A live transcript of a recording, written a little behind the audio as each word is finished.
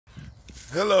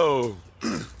Hello,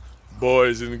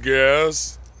 boys and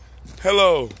girls.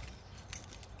 Hello,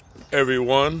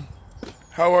 everyone.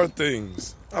 How are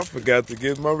things? I forgot to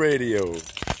get my radio.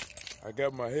 I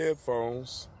got my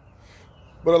headphones,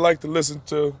 but I like to listen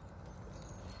to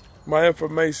my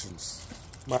affirmations.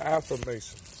 I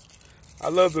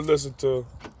love to listen to,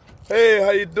 hey,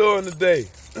 how you doing today?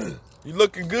 You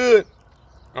looking good?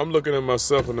 I'm looking at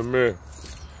myself in the mirror.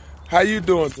 How you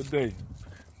doing today?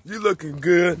 You looking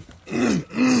good?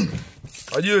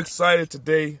 Are you excited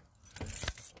today?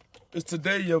 Is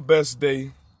today your best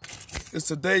day? Is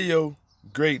today your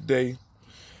great day?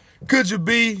 Could you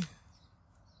be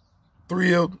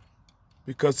thrilled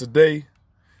because today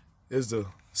is a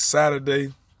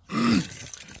Saturday?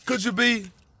 Could you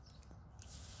be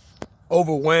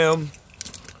overwhelmed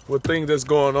with things that's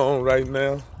going on right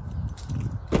now?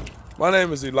 My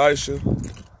name is Elisha.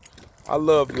 I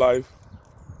love life.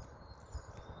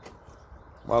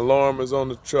 My alarm is on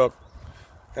the truck,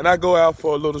 and I go out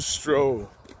for a little stroll,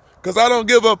 because I don't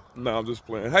give up. No, I'm just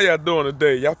playing. How y'all doing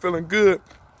today? Y'all feeling good?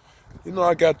 You know,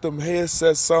 I got them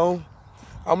headsets on.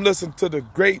 I'm listening to the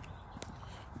great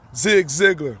Zig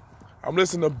Ziglar. I'm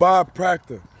listening to Bob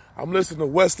Proctor. I'm listening to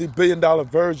Wesley Billion Dollar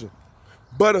Virgin.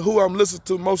 But who I'm listening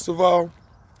to most of all?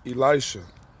 Elisha.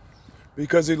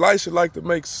 Because Elisha like to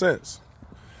make sense.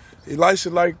 Elisha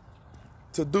like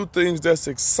to do things that's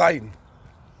exciting.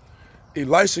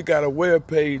 Elisha got a web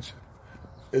page.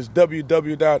 It's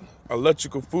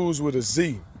www.electricalfoods with a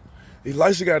Z.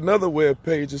 Elisha got another web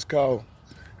page. It's called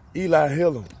Eli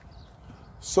Hillam.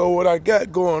 So what I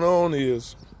got going on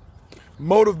is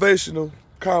motivational,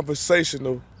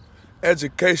 conversational,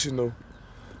 educational,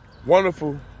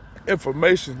 wonderful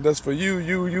information that's for you,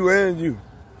 and you.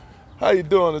 How you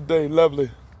doing today,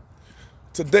 lovely?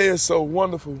 Today is so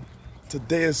wonderful.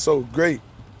 Today is so great.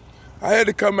 I had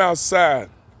to come outside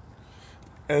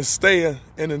and stay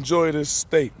and enjoy this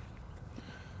state.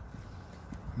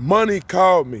 Money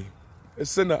called me.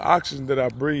 It's in the oxygen that I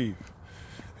breathe.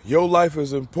 Your life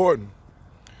is important.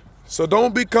 So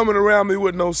don't be coming around me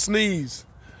with no sneeze,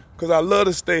 because I love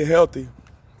to stay healthy.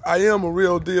 I am a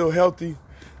real deal healthy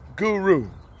guru.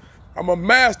 I'm a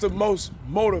master most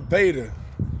motivator,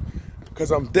 because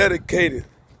I'm dedicated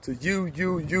to you,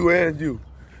 and you.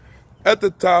 At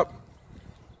the top,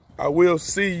 I will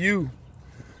see you.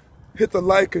 Hit the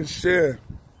like and share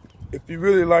if you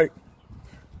really like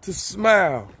to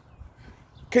smile.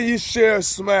 Can you share a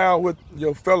smile with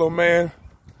your fellow man?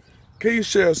 Can you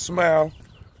share a smile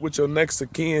with your next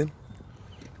of kin?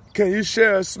 Can you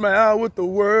share a smile with the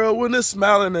world when they're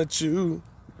smiling at you?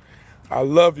 I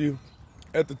love you.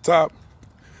 At the top,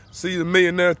 see the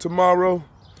millionaire tomorrow.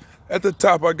 At the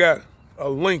top, I got a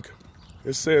link.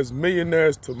 It says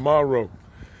Millionaires Tomorrow.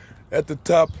 At the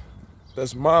top,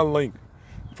 that's my link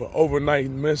for overnight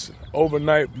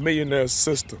millionaire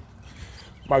system.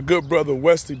 My good brother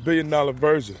Wesley Billion Dollar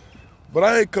Virgin. But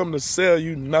I ain't come to sell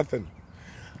you nothing.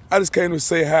 I just came to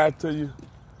say hi to you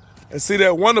and see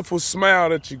that wonderful smile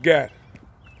that you got,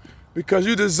 because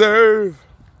you deserve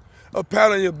a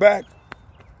pat on your back.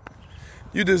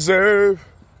 You deserve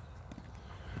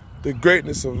the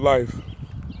greatness of life.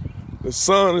 The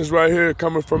sun is right here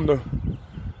coming from the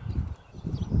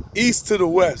east to the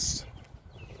west.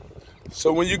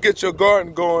 So when you get your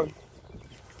garden going,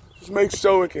 just make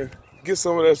sure it can get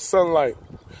some of that sunlight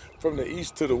from the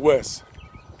east to the west.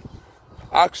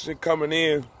 Oxygen coming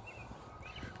in,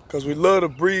 because we love to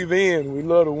breathe in, we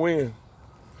love to win.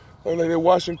 Look like they're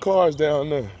washing cars down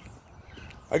there.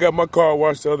 I got my car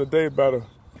washed the other day by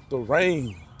the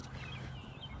rain.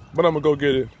 But I'm going to go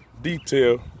get it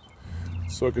detailed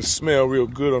so it can smell real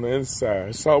good on the inside.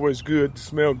 It's always good to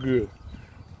smell good.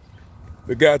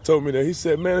 The guy told me that. He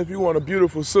said, man, if you want a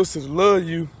beautiful sister to love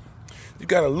you, you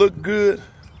got to look good,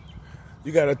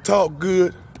 you got to talk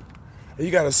good, and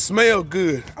you got to smell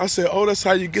good. I said, oh, that's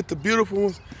how you get the beautiful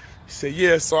ones? He said,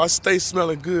 yeah, so I stay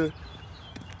smelling good.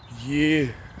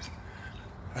 Yeah,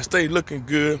 I stay looking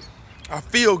good. I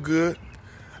feel good.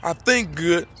 I think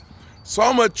good. So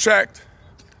I'm going to attract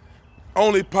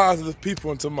only positive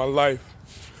people into my life.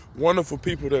 Wonderful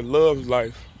people that love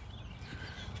life.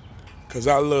 Because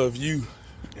I love you,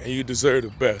 and you deserve the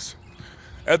best.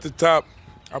 At the top,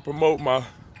 I promote my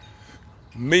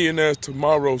Millionaires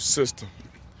Tomorrow system.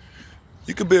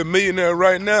 You could be a millionaire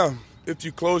right now if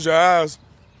you close your eyes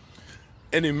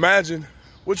and imagine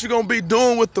what you're going to be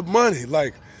doing with the money.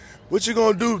 Like, what you're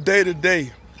going to do day to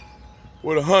day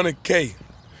with $100K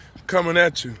coming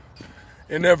at you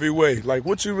in every way. Like,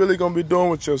 what you really going to be doing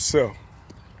with yourself.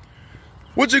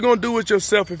 What you going to do with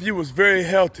yourself if you was very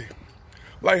healthy.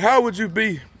 Like, how would you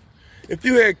be if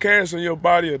you had cancer in your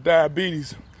body or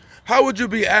diabetes? How would you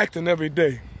be acting every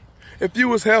day? If you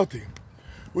was healthy,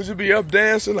 would you be up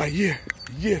dancing like, yeah,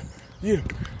 yeah, yeah?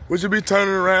 Would you be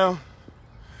turning around?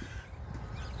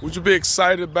 Would you be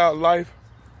excited about life?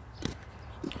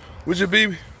 Would you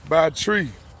be by a tree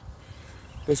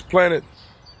that's planted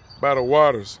by the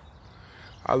waters?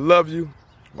 I love you.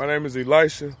 My name is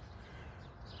Elisha.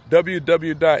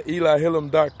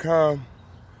 www.elihillam.com,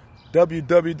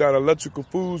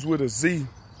 www.electricalfoods with a Z,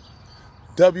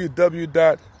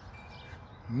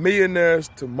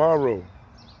 www.millionairestomorrow.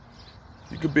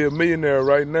 You could be a millionaire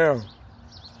right now.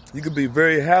 You could be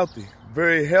very healthy,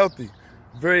 very happy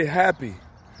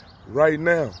right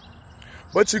now.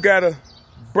 But you gotta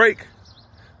break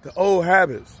the old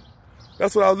habits.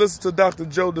 That's what I listened to Dr.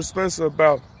 Joe Dispenza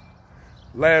about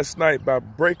last night,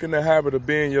 about breaking the habit of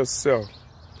being yourself.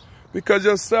 Because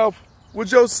yourself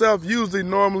usually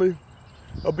normally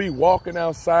will be walking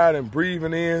outside and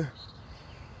breathing in,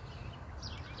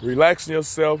 relaxing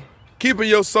yourself, keeping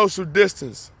your social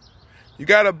distance. You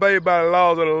got to obey by the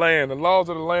laws of the land. The laws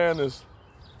of the land is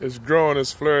growing,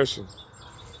 is flourishing.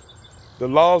 The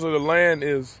laws of the land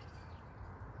is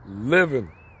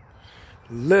living.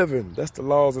 That's the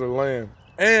laws of the land.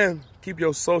 And keep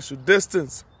your social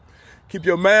distance. Keep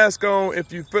your mask on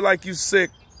if you feel like you're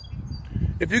sick.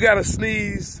 If you got to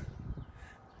sneeze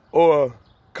or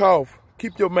cough,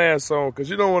 keep your mask on because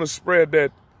you don't want to spread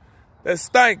that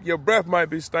stink. Your breath might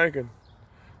be stinking.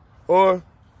 Or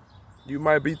you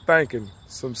might be thinking,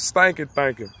 some stinking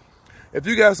thinking. If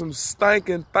you got some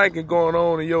stinking thinking going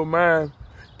on in your mind,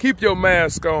 keep your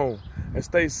mask on and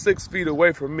stay 6 feet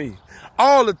away from me.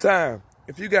 All the time.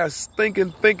 If you got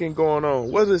stinking thinking going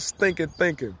on, what is stinking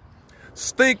thinking?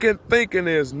 Stinking thinking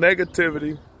is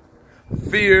negativity,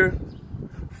 fear,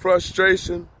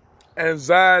 frustration,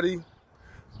 anxiety,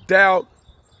 doubt,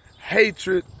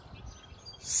 hatred,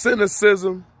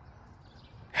 cynicism,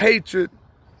 hatred,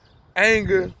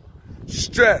 anger,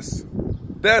 stress.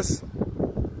 That's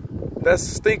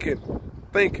stinking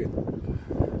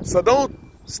thinking. So don't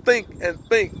stink and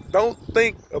think. Don't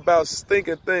think about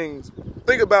stinking things.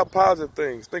 Think about positive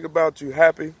things. Think about you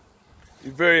happy.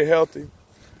 You're very healthy.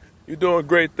 You're doing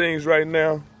great things right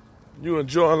now. You're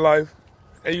enjoying life.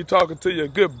 And you're talking to your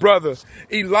good brother,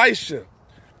 Elisha,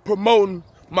 promoting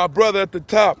my brother at the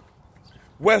top,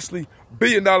 Wesley, $1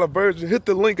 Billion Virgin. Hit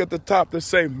the link at the top that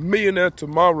say Millionaire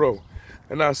Tomorrow.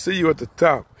 And I'll see you at the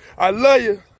top. I love you.